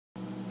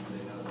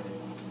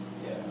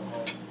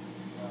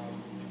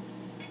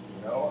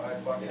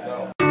fucking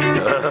don't.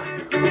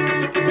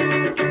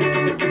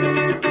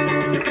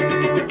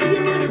 You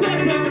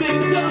respected me,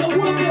 so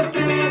what's a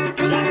me?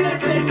 But I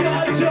can't take a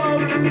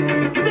joke,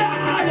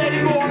 not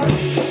anymore.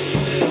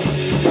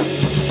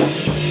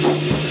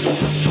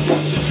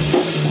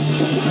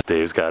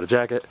 Dave's got a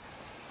jacket.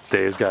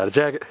 Dave's got a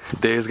jacket.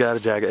 Dave's got a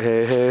jacket.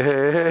 Hey, hey,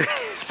 hey, hey.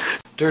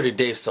 Dirty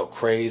Dave's so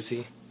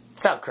crazy.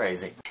 So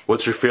crazy.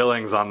 What's your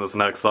feelings on this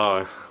next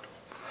song?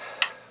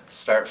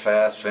 Start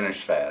fast,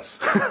 finish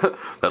fast.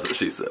 That's what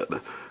she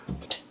said.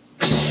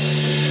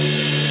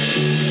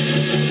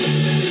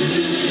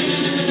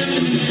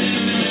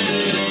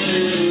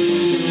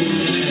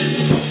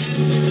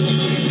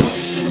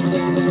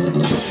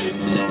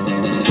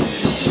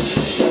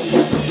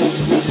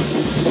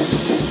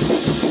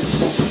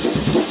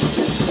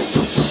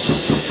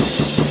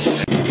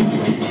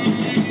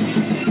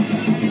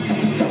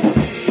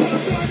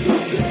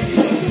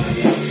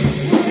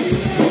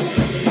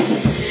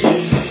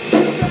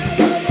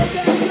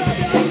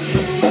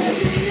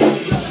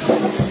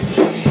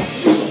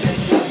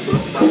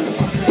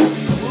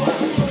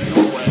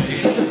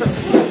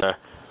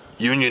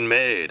 Union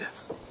made.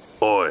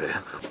 Oi. You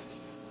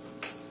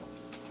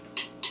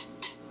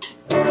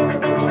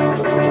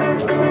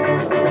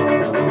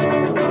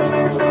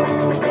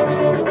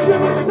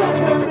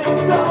respected me,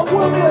 so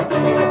what's a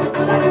me?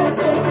 But I can't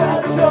take a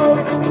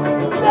joke,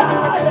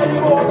 not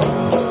anymore.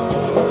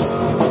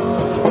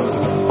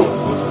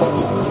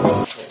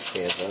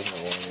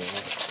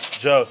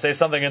 Joe, say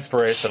something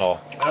inspirational.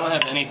 I don't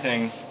have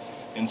anything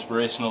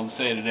inspirational to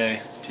say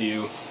today to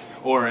you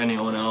or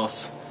anyone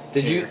else.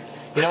 Did you?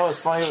 You know what's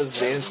funny was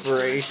the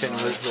inspiration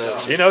was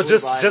the. You know,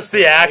 just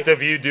the act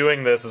of you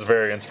doing this is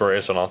very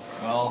inspirational.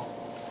 Well,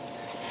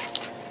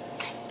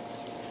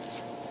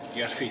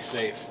 you gotta be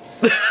safe.